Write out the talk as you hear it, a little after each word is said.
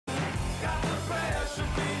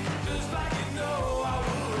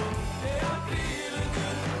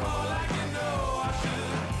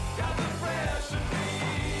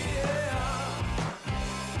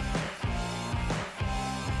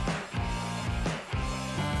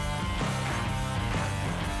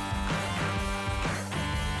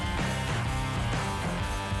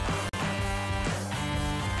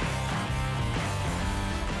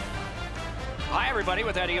everybody,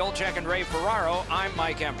 with Eddie Olczyk and Ray Ferraro, I'm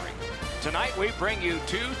Mike Embry. Tonight we bring you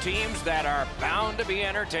two teams that are bound to be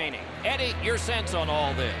entertaining. Eddie, your sense on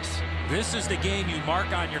all this? This is the game you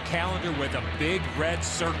mark on your calendar with a big red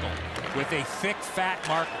circle with a thick, fat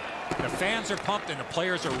marker. The fans are pumped and the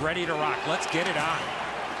players are ready to rock. Let's get it on.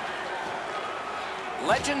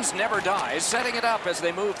 Legends never dies, setting it up as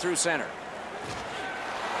they move through center.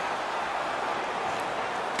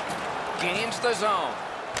 Gains the zone.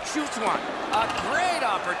 Shoots one. A great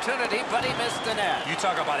opportunity, but he missed the net. You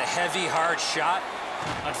talk about a heavy, hard shot.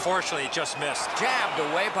 Unfortunately, it just missed. Jabbed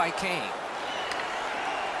away by Kane.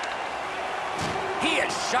 He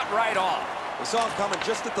is shut right off. We saw him coming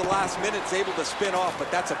just at the last minute, able to spin off,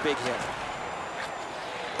 but that's a big hit.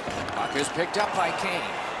 Puck is picked up by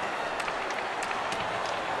Kane.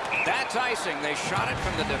 That's icing. They shot it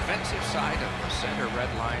from the defensive side of the center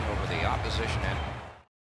red line over the opposition end.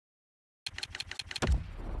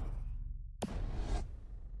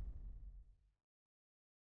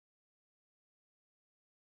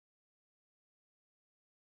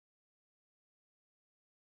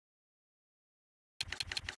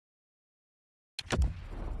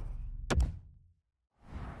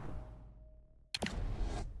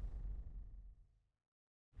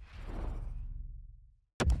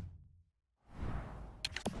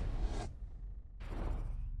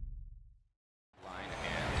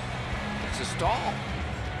 A stall.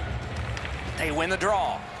 They win the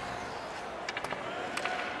draw.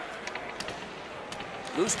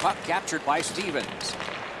 Loose puck captured by Stevens.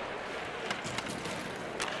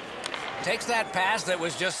 Takes that pass that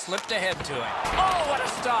was just slipped ahead to him. Oh, what a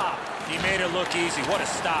stop. He made it look easy. What a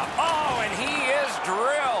stop. Oh, and he is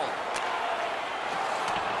drilled.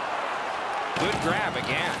 Good grab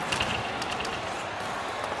again.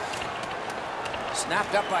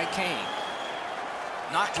 Snapped up by Kane.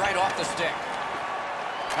 Knocked right off the stick.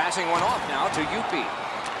 Passing one off now to Yupi.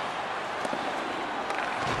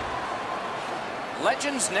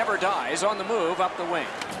 Legends never dies on the move up the wing.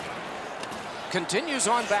 Continues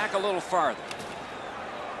on back a little farther.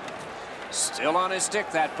 Still on his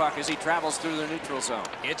stick, that puck, as he travels through the neutral zone.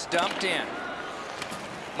 It's dumped in.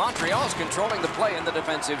 Montreal's controlling the play in the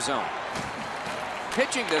defensive zone.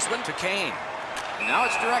 Pitching this one to Kane. Now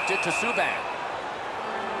it's directed to Subban.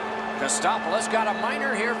 Dekes-Passes got a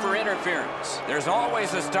minor here for interference. There's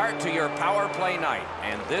always a start to your power play night,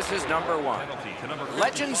 and this is number one.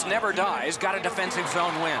 Legends never dies got a defensive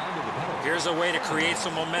zone win. Here's a way to create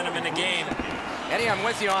some momentum in the game. Eddie, I'm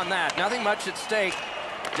with you on that. Nothing much at stake,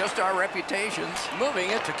 just our reputations. Moving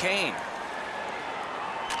it to Kane.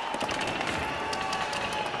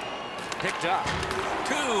 Picked up.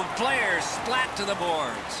 Two players splat to the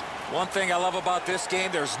boards. One thing I love about this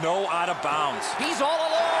game, there's no out of bounds. He's all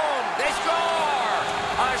alone. They score!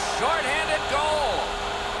 A shorthanded goal.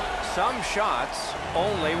 Some shots,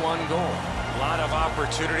 only one goal. A lot of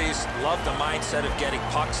opportunities. Love the mindset of getting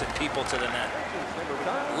pucks and people to the net.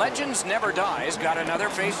 Legends never dies got another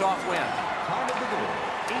face-off win.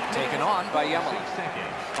 Taken on by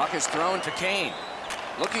Eashl. Puck is thrown to Kane.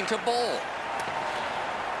 Looking to Bull.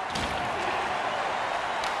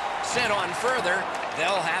 Sent on further.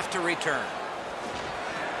 They'll have to return.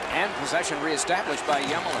 And possession reestablished by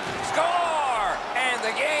Eashl. Score! And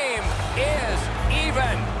the game is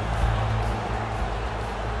even.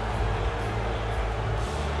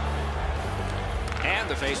 And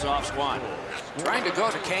the face-off's won. Trying to go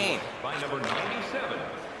to Kane. By number 97,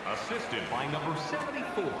 assisted by number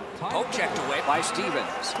 74. Poke checked away by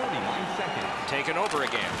Stevens. 49 seconds. Taken over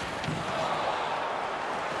again.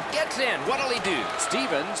 Gets in. What'll he do?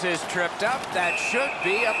 Stevens is tripped up. That should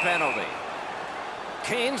be a penalty.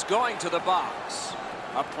 Kane's going to the box.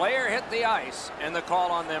 A player hit the ice, and the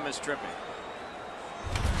call on them is tripping.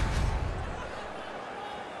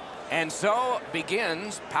 And so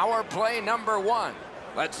begins power play number one.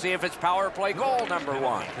 Let's see if it's power play goal number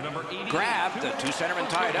one. Grabbed, the two centermen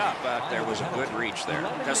tied up, but there was a good reach there.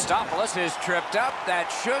 Dekes-Passes is tripped up.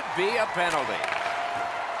 That should be a penalty.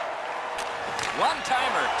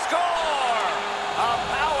 One-timer. Score! A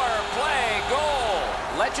power play goal.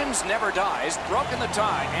 Legends never dies. Broken the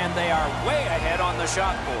tie, and they are way ahead on the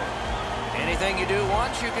shot board. Anything you do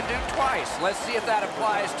once, you can do twice. Let's see if that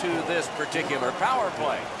applies to this particular power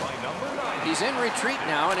play. He's in retreat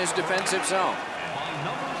now in his defensive zone.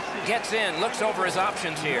 Gets in, looks over his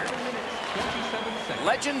options here.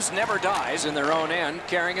 Legends never dies in their own end,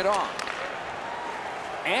 carrying it on.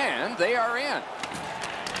 And they are in.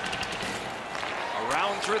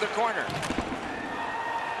 Around through the corner.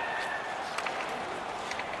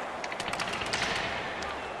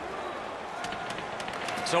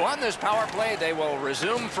 So on this power play, they will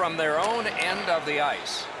resume from their own end of the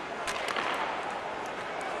ice.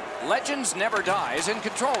 Legends never dies in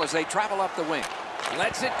control as they travel up the wing.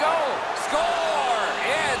 Lets it go. Score!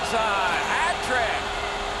 It's a hat trick.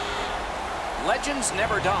 Legends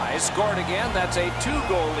never dies scored again. That's a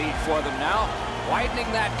 2-goal lead for them now, widening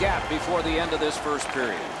that gap before the end of this first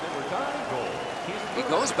period. He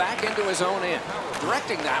goes back into his own end,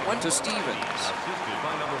 directing that one to Stevens.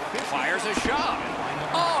 Fires a shot.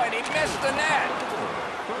 Oh, and he missed the net.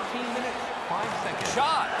 13 minutes, 5 seconds.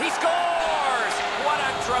 Shot. He scores! What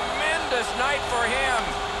a tremendous night for him.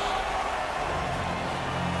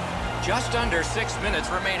 Just under 6 minutes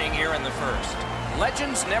remaining here in the first.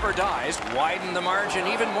 Legends never dies widen the margin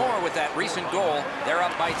even more with that recent goal. They're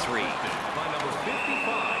up by 3. By number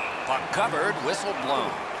 55. Puck covered, whistle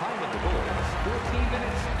blown. Time of the goal is 14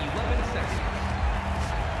 minutes, 11 seconds.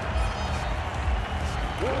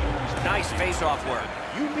 Nice face-off work.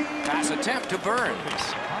 Pass attempt to Burns.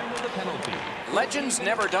 Time of the penalty. Legends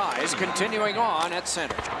never dies continuing on at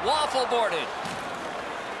center. Waffle boarded.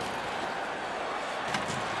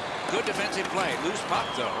 Good defensive play. Loose puck,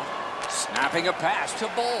 though. Snapping a pass to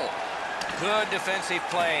Bull. Good defensive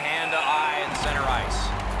play, hand to eye and center ice.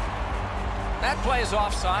 That play is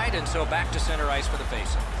offside, and so back to center ice for the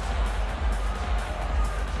faceoff.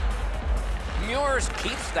 Muirs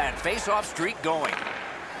keeps that faceoff streak going.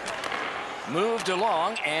 Moved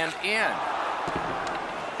along and in.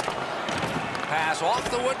 Pass off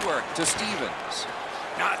the woodwork to Stevens.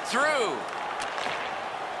 Not through.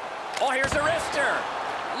 Oh, here's a wrister.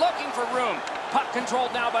 Looking for room. Puck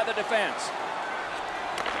controlled now by the defense.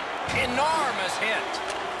 Enormous hit.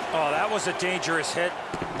 Oh, that was a dangerous hit.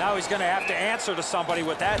 Now he's going to have to answer to somebody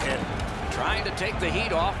with that hit. Trying to take the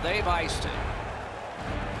heat off. They've iced it.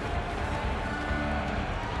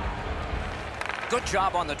 Good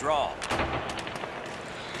job on the draw.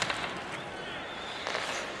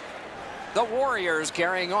 The Warriors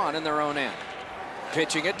carrying on in their own end.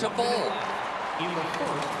 Pitching it to Bull. In the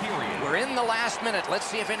first period. We're in the last minute. Let's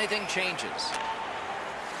see if anything changes.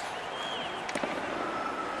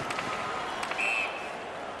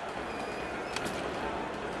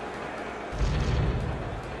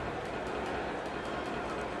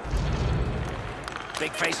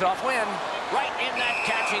 Big face-off win. Right in that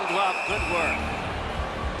catching glove. Good work.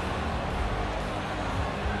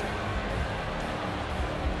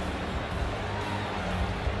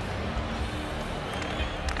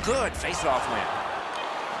 Good face-off win.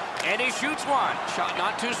 And he shoots one. Shot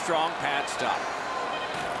not too strong. Pad stop.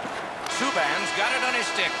 Subban's got it on his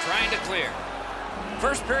stick, trying to clear.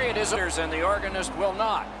 First period is others, and the organist will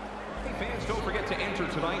not. Hey fans, don't forget to enter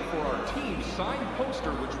tonight for our team signed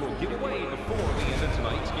poster, which we'll give away before the end of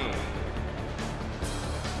tonight's game.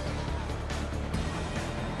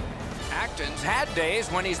 Acton's had days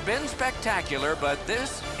when he's been spectacular, but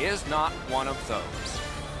this is not one of those.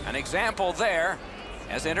 An example there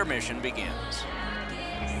as intermission begins.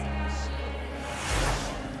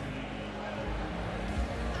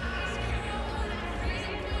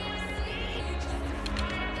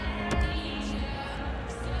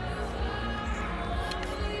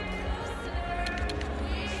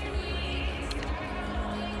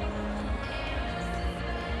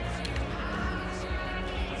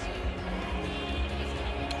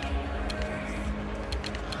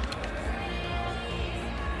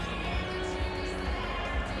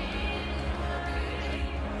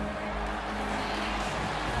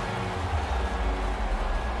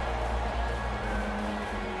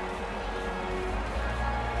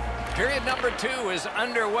 Period number 2 is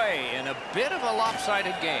underway in a bit of a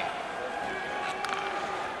lopsided game.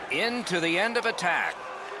 Into the end of attack.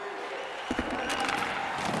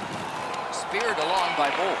 Speared along by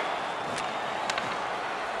Bull.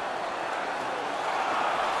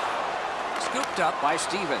 Scooped up by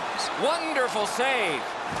Stevens. Wonderful save.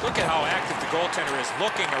 Look at how active the goaltender is,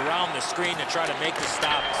 looking around the screen to try to make the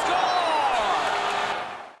stop. Score!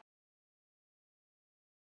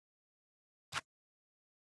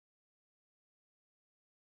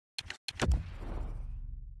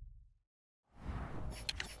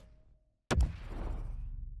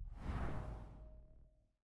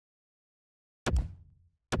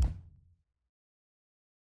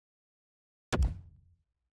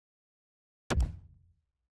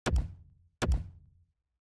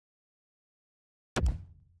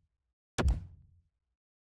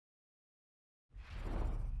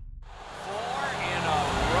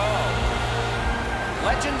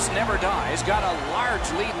 Legends never dies. Got a large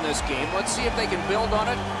lead in this game. Let's see if they can build on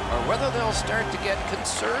it or whether they'll start to get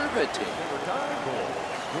conservative.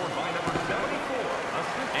 Scored by number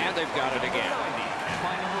 74. And they've got it again.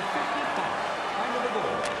 By number 55. Time of the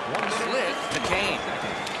goal. 1 minute. Slid to Kane.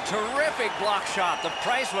 Terrific block shot. The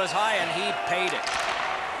price was high and he paid it.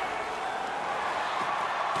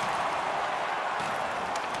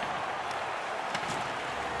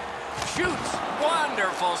 Shoots.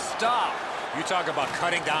 Wonderful stop. You talk about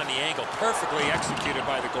cutting down the angle. Perfectly executed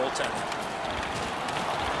by the goaltender.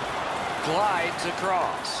 Glides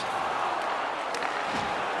across.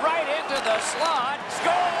 Right into the slot.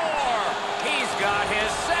 Score! He's got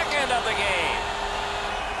his second of the game.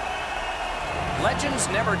 Legends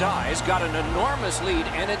Never Dies got an enormous lead,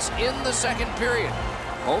 and it's in the second period.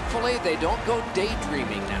 Hopefully they don't go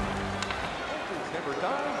daydreaming now. Legends Never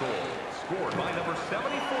Die goal, scored by number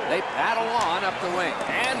 74. They paddle on up the wing,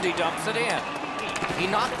 and he dumps it in. He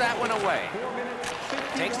knocked that one away.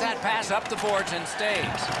 Takes that pass up the boards and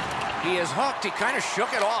stays. He is hooked. He kind of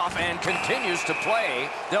shook it off and continues to play.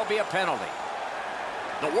 There'll be a penalty.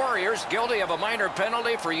 The Warriors guilty of a minor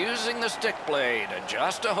penalty for using the stick blade.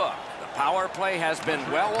 Just a hook. The power play has been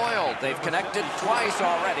well oiled. They've connected twice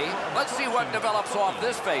already. Let's see what develops off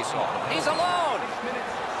this faceoff. He's alone.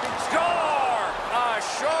 Score! A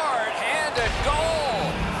short-handed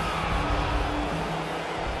goal.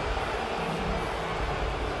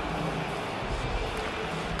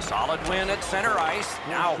 Solid win at center ice.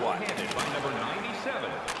 Now what? By number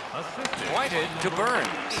 97, assisted. Pointed to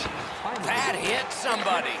Burns. That hit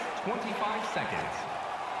somebody. 25 seconds.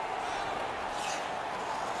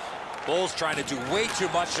 Bulls trying to do way too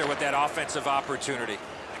much there with that offensive opportunity.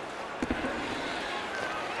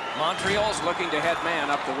 Montreal's looking to head man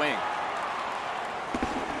up the wing.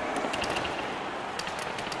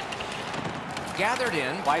 Gathered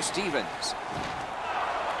in by Stevens.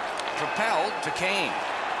 Propelled to Kane.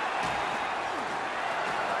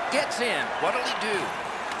 Gets in. What'll he do?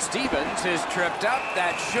 Stevens is tripped up.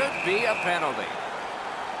 That should be a penalty.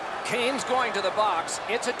 Kane's going to the box.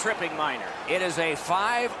 It's a tripping minor. It is a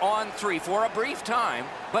 5-on-3 for a brief time,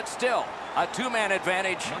 but still a two-man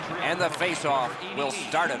advantage, and the face-off will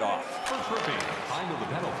start it off. For tripping, time of the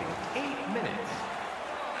penalty, 8 minutes.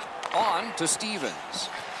 On to Stevens.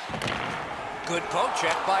 Good poke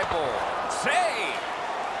check by Bull. Save!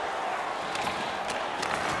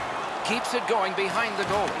 Keeps it going behind the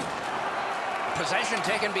goalie. Possession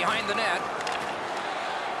taken behind the net.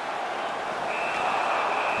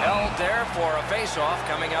 Held there for a face-off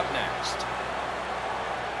coming up next.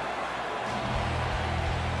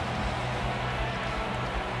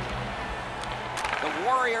 The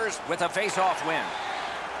Warriors with a face-off win.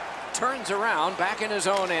 Turns around back in his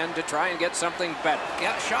own end to try and get something better.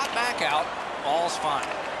 Yeah, shot back out. All's fine.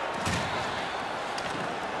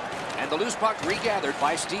 And the loose puck regathered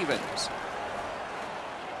by Stevens.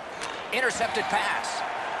 Intercepted pass.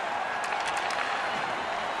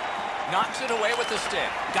 Knocks it away with the stick.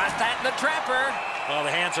 Got that in the trapper. Well,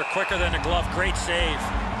 the hands are quicker than the glove. Great save.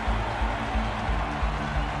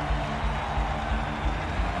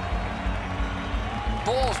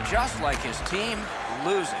 Bulls, just like his team,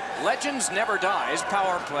 losing. Legends Never Dies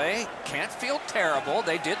power play. Can't feel terrible.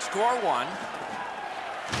 They did score one.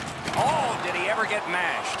 Oh, did he ever get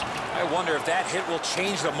mashed? I wonder if that hit will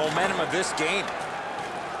change the momentum of this game.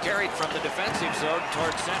 Carried from the defensive zone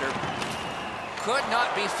towards center. Could not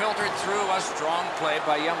be filtered through. A strong play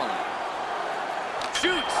by Eashl.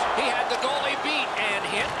 Shoots. He had the goalie beat and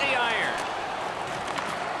hit the iron.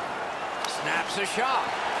 Snaps a shot.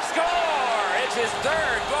 Score! It's his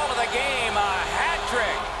third goal of the game. A hat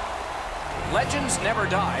trick. Legends Never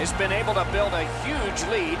Dies been able to build a huge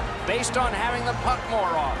lead based on having the puck more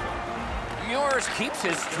often. Muirs keeps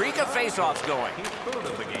his streak of faceoffs going. His third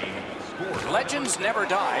of the game, scored. Legends Never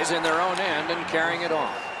Dies in their own end and carrying it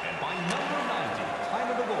on. And by number 90,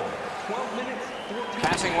 time of the goal, 12 minutes, 14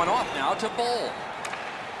 Passing one off now to Bull.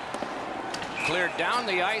 Cleared down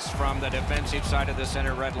the ice from the defensive side of the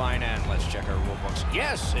center red line, and let's check our rule books.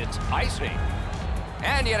 Yes, it's icing.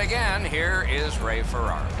 And yet again, here is Ray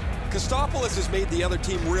Ferraro. Kostopoulos has made the other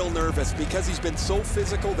team real nervous because he's been so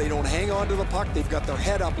physical. They don't hang on to the puck. They've got their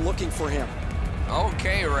head up looking for him.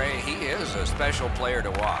 Okay, Ray, he is a special player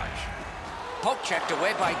to watch. Poke checked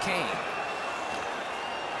away by Kane.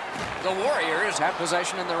 The Warriors have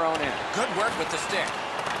possession in their own end. Good work with the stick.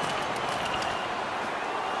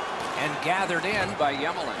 And gathered in by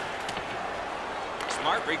Eashl.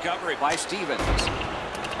 Smart recovery by Stevens.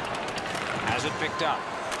 Has it picked up.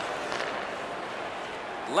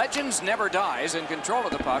 Legends Never Dies in control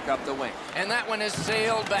of the puck up the wing. And that one is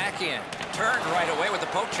sailed back in. Turned right away with the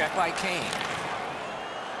poke check by Kane.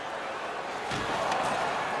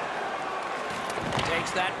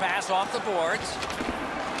 Takes that pass off the boards.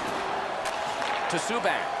 To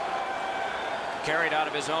Subban. Carried out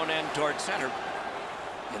of his own end towards center.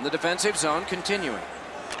 In the defensive zone, continuing.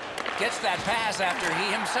 Gets that pass after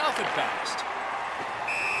he himself had passed.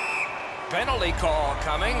 Penalty call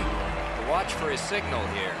coming. Watch for his signal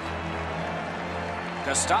here.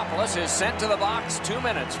 Dekes-Passes is sent to the box. 2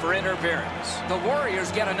 minutes for interference. The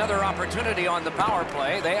Warriors get another opportunity on the power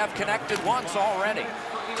play. They have connected once already.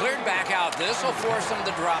 Cleared back out. This will force them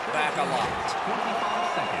to drop back a lot.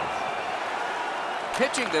 25 seconds.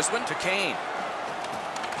 Pitching this one to Kane.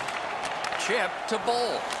 Chip to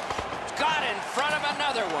Bull. Got in front of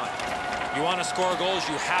another one. You want to score goals,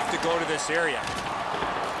 you have to go to this area.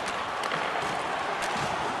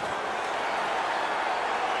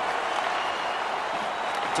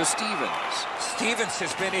 To Stevens. Stevens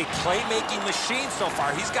has been a playmaking machine so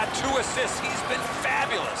far. He's got 2 assists. He's been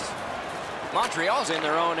fabulous. Montreal's in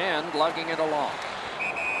their own end, lugging it along.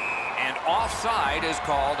 And offside is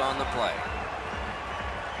called on the play.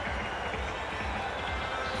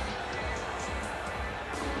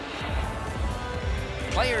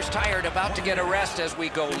 Players tired, about to get a rest as we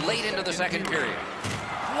go late into the second period.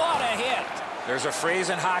 What a hit! There's a phrase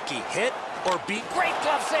in hockey, hit or beat. Great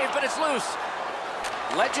glove save, but it's loose.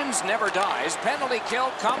 Legends never dies. Penalty kill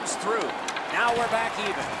comes through. Now we're back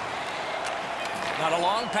even. Not a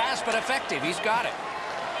long pass, but effective. He's got it.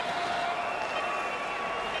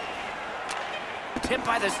 Tipped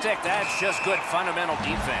by the stick. That's just good fundamental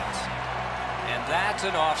defense. And that's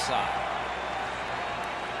an offside.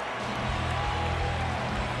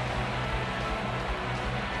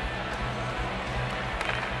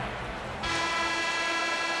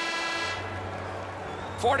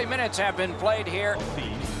 "40 minutes have been played here.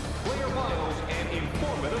 Player bios and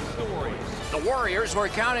informative stories. The Warriors were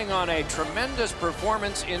counting on a tremendous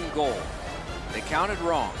performance in goal. They counted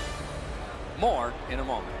wrong. More in a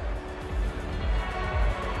moment.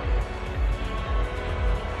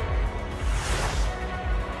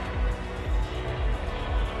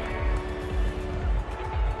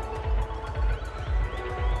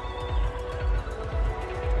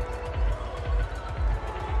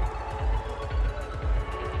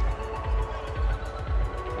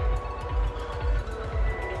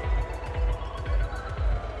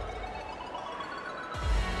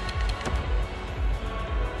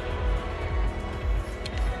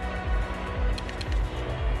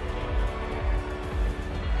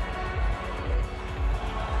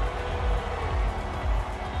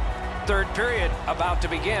 Third period about to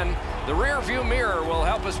begin. The rear view mirror will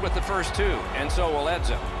help us with the first 2, and so will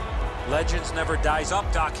Edsel. Legends never dies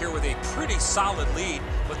up, Doc, here with a pretty solid lead,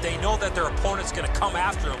 but they know that their opponent's going to come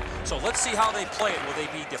after them. So let's see how they play it. Will they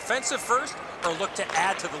be defensive first or look to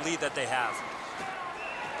add to the lead that they have?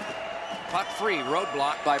 Puck free,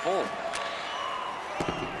 roadblock by Bull.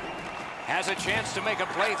 Has a chance to make a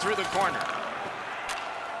play through the corner.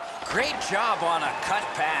 Great job on a cut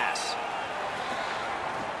pass.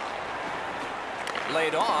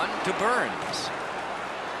 Laid on to Burns.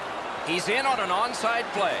 He's in on an onside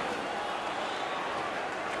play.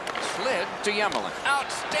 Slid to Yemelin.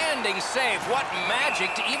 Outstanding save. What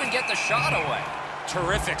magic to even get the shot away.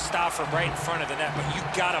 Terrific stop from right in front of the net, but you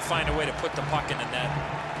got to find a way to put the puck in the net.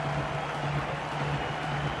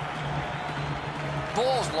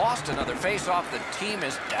 Bulls lost another face-off. The team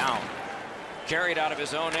is down. Carried out of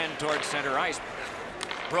his own end towards center ice.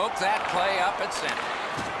 Broke that play up at center.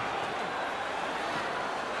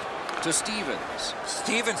 To Stevens.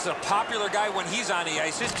 Stevens, a popular guy when he's on the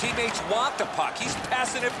ice. His teammates want the puck. He's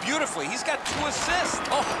passing it beautifully. He's got 2 assists.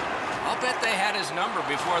 Oh, I'll bet they had his number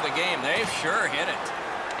before the game. They've sure hit it.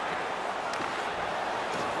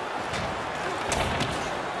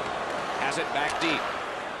 Has it back deep.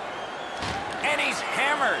 And he's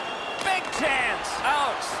hammered. Big chance.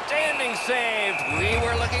 Outstanding save. We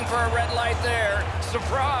were looking for a red light there.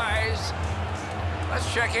 Surprise.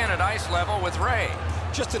 Let's check in at ice level with Ray.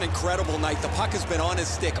 Just an incredible night. The puck has been on his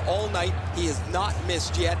stick all night. He has not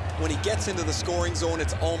missed yet. When he gets into the scoring zone,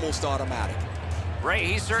 it's almost automatic. Ray,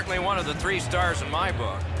 he's certainly one of the 3 stars in my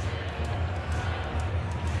book.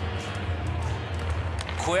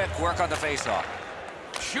 Quick work on the faceoff.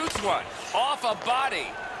 Shoots one off a body.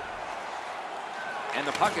 And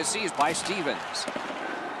the puck is seized by Stevens.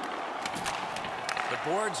 The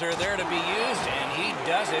boards are there to be used, and he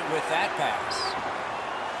does it with that pass.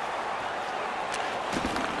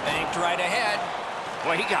 Banked right ahead.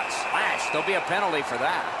 Boy, he got slashed. There'll be a penalty for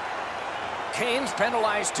that. Kane's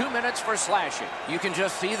penalized 2 minutes for slashing. You can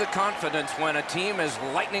just see the confidence when a team is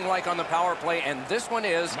lightning-like on the power play, and this one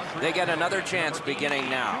is. They get another chance beginning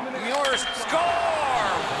now. Muir score!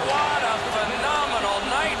 What a phenomenal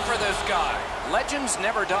night for this guy. Legends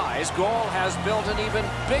never dies. Goal has built an even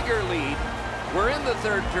bigger lead. We're in the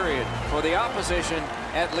third period. For the opposition,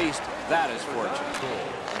 at least that is fortunate.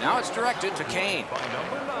 Now it's directed to Kane.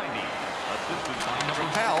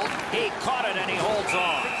 Propelled. He caught it and he holds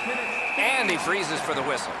on. And he freezes for the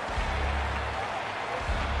whistle.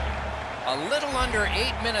 A little under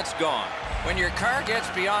 8 minutes gone. When your car gets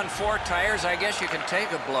beyond 4 tires, I guess you can take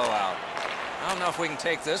a blowout. I don't know if we can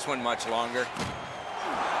take this one much longer.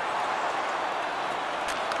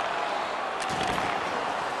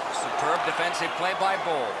 Superb defensive play by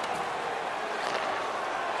Bull.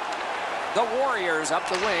 The Warriors up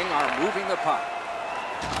the wing are moving the puck.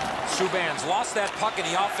 Subban's lost that puck in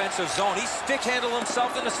the offensive zone. He stick-handled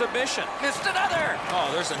himself into submission. Missed another. Oh,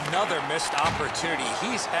 there's another missed opportunity.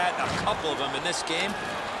 He's had a couple of them in this game.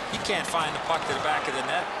 He can't find the puck to the back of the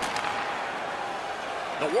net.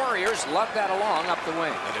 The Warriors lugged that along up the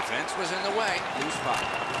wing. The defense was in the way. Loose puck.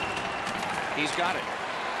 He's got it.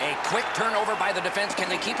 A quick turnover by the defense. Can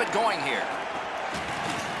they keep it going here?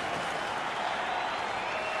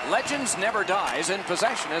 Legends never dies in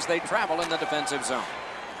possession as they travel in the defensive zone.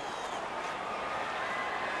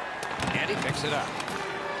 And he picks it up.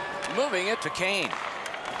 Moving it to Kane.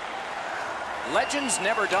 Legends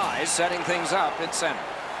never dies, setting things up in center.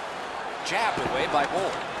 Jabbed away by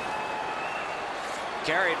Bull.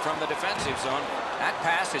 Carried from the defensive zone. That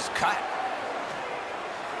pass is cut.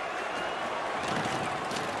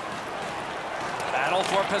 Battle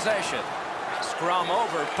for possession. Scrum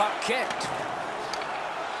over, puck kicked.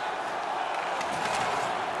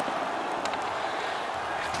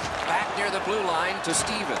 Back near the blue line to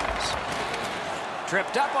Stevens.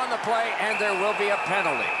 Tripped up on the play, and there will be a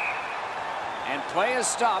penalty. And play is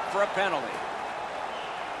stopped for a penalty.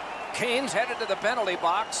 Kane's headed to the penalty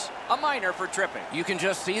box. A minor for tripping. You can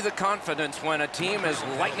just see the confidence when a team is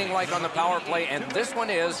lightning-like on the power play, and this one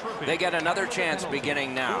is. They get another chance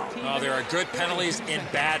beginning now. Oh, there are good penalties and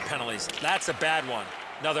bad penalties. That's a bad one.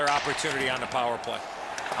 Another opportunity on the power play.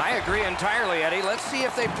 I agree entirely, Eddie. Let's see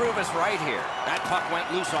if they prove us right here. That puck went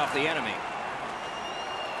loose off the enemy.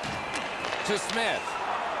 To Smith.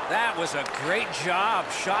 That was a great job.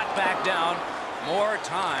 Shot back down. More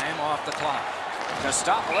time off the clock.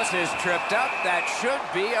 Dekes-Passes is tripped up. That should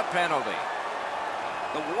be a penalty.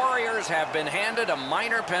 The Warriors have been handed a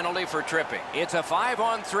minor penalty for tripping. It's a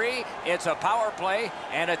 5-on-3. It's a power play,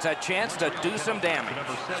 and it's a chance to do some damage.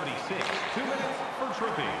 Number 76, 2 minutes for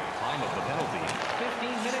tripping. Time of the penalty, 15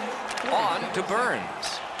 minutes. On to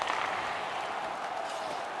Burns.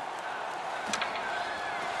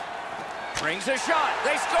 Brings a shot.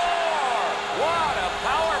 They score! What a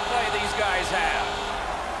power play these guys have.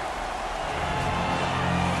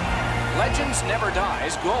 Legends never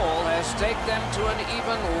dies. Goal has taken them to an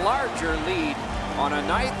even larger lead on a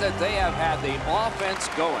night that they have had the offense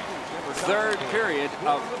going. Third period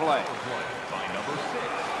of play.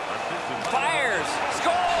 Fires!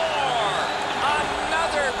 Score!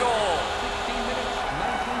 Another goal! 16 minutes,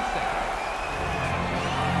 19 seconds.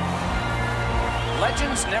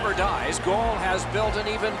 Legends never dies. Goal has built an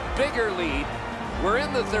even bigger lead. We're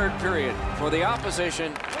in the third period. For the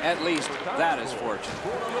opposition, at least that is fortunate.